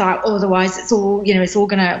the lights out, otherwise it's all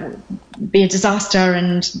going to be a disaster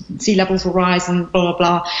and sea levels will rise and blah, blah,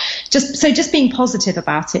 blah. Just being positive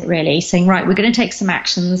about it, really, saying, right, we're going to take some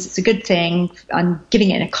actions. It's a good thing. I'm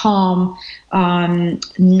giving it in a calm,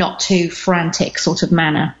 not too frantic sort of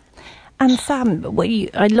manner. And Sam,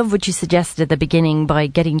 I love what you suggested at the beginning by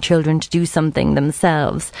getting children to do something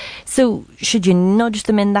themselves. So should you nudge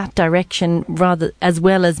them in that direction rather, as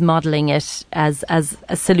well as modelling it as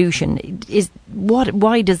a solution?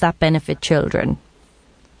 Why does that benefit children?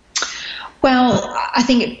 Well, I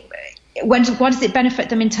think why does it benefit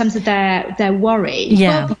them in terms of their worry?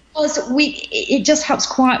 Yeah. Well, because it just helps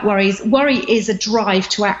quiet worries. Worry is a drive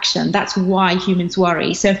to action. That's why humans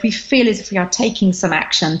worry. So if we feel as if we are taking some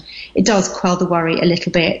action, it does quell the worry a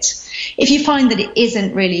little bit. If you find that it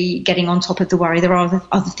isn't really getting on top of the worry, there are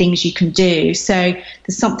other things you can do. So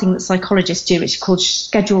there's something that psychologists do, which is called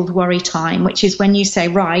scheduled worry time, which is when you say,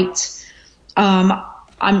 right,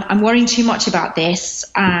 I'm worrying too much about this,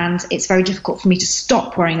 and it's very difficult for me to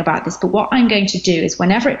stop worrying about this. But what I'm going to do is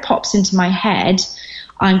whenever it pops into my head,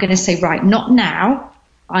 I'm going to say, right, not now.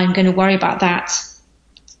 I'm going to worry about that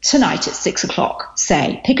tonight at 6 o'clock.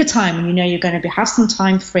 Say, pick a time when you know you're going to have some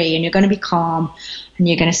time free and you're going to be calm, and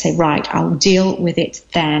you're going to say, right, I'll deal with it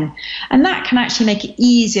then. And that can actually make it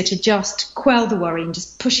easier to just quell the worry and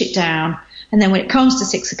just push it down. And then when it comes to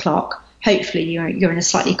 6 o'clock, hopefully you're in a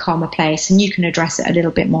slightly calmer place and you can address it a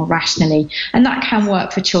little bit more rationally. And that can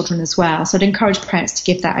work for children as well. So I'd encourage parents to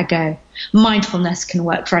give that a go. Mindfulness can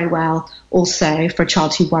work very well also for a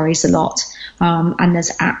child who worries a lot. And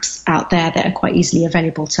there's apps out there that are quite easily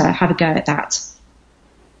available to have a go at that.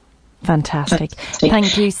 Fantastic.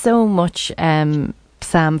 Thank you so much, Sam,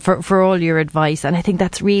 for all your advice. And I think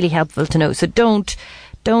that's really helpful to know. So don't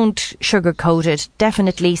sugarcoat it.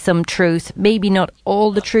 Definitely some truth, maybe not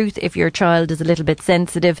all the truth if your child is a little bit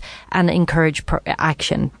sensitive, and encourage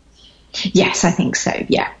action. Yes, I think so,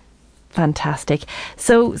 yeah. Fantastic.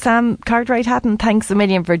 So Sam Cartwright-Hatton, thanks a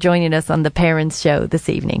million for joining us on the Parents Show this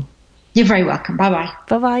evening. You're very welcome. Bye-bye.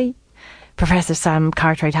 Bye-bye. Professor Sam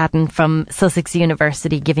Cartwright-Hatton from Sussex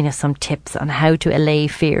University giving us some tips on how to allay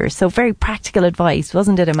fears. So very practical advice,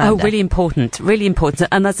 wasn't it, Amanda? Oh, really important, really important.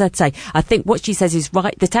 And as I'd say, I think what she says is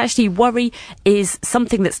right, that actually worry is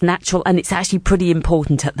something that's natural and it's actually pretty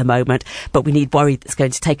important at the moment, but we need worry that's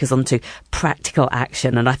going to take us on to practical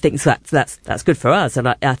action. And I think that's good for us. And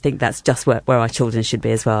I think that's just where our children should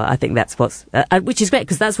be as well. I think that's which is great,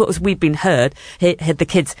 because that's what we've been heard the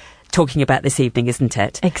kids talking about this evening, isn't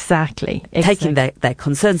it? Exactly. Taking their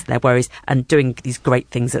concerns, their worries, and doing these great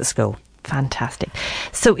things at school. Fantastic.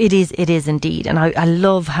 So it is indeed. And I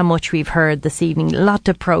love how much we've heard this evening. A lot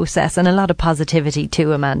to process and a lot of positivity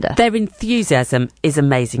too, Amanda. Their enthusiasm is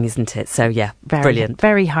amazing, isn't it? So yeah, brilliant.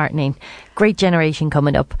 Very heartening. Great generation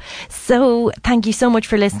coming up. So thank you so much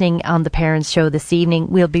for listening on the Parents Show this evening.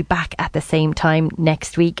 We'll be back at the same time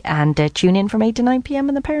next week, and tune in from 8 to 9 p.m.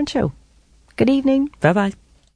 on the Parents Show. Good evening. Bye-bye.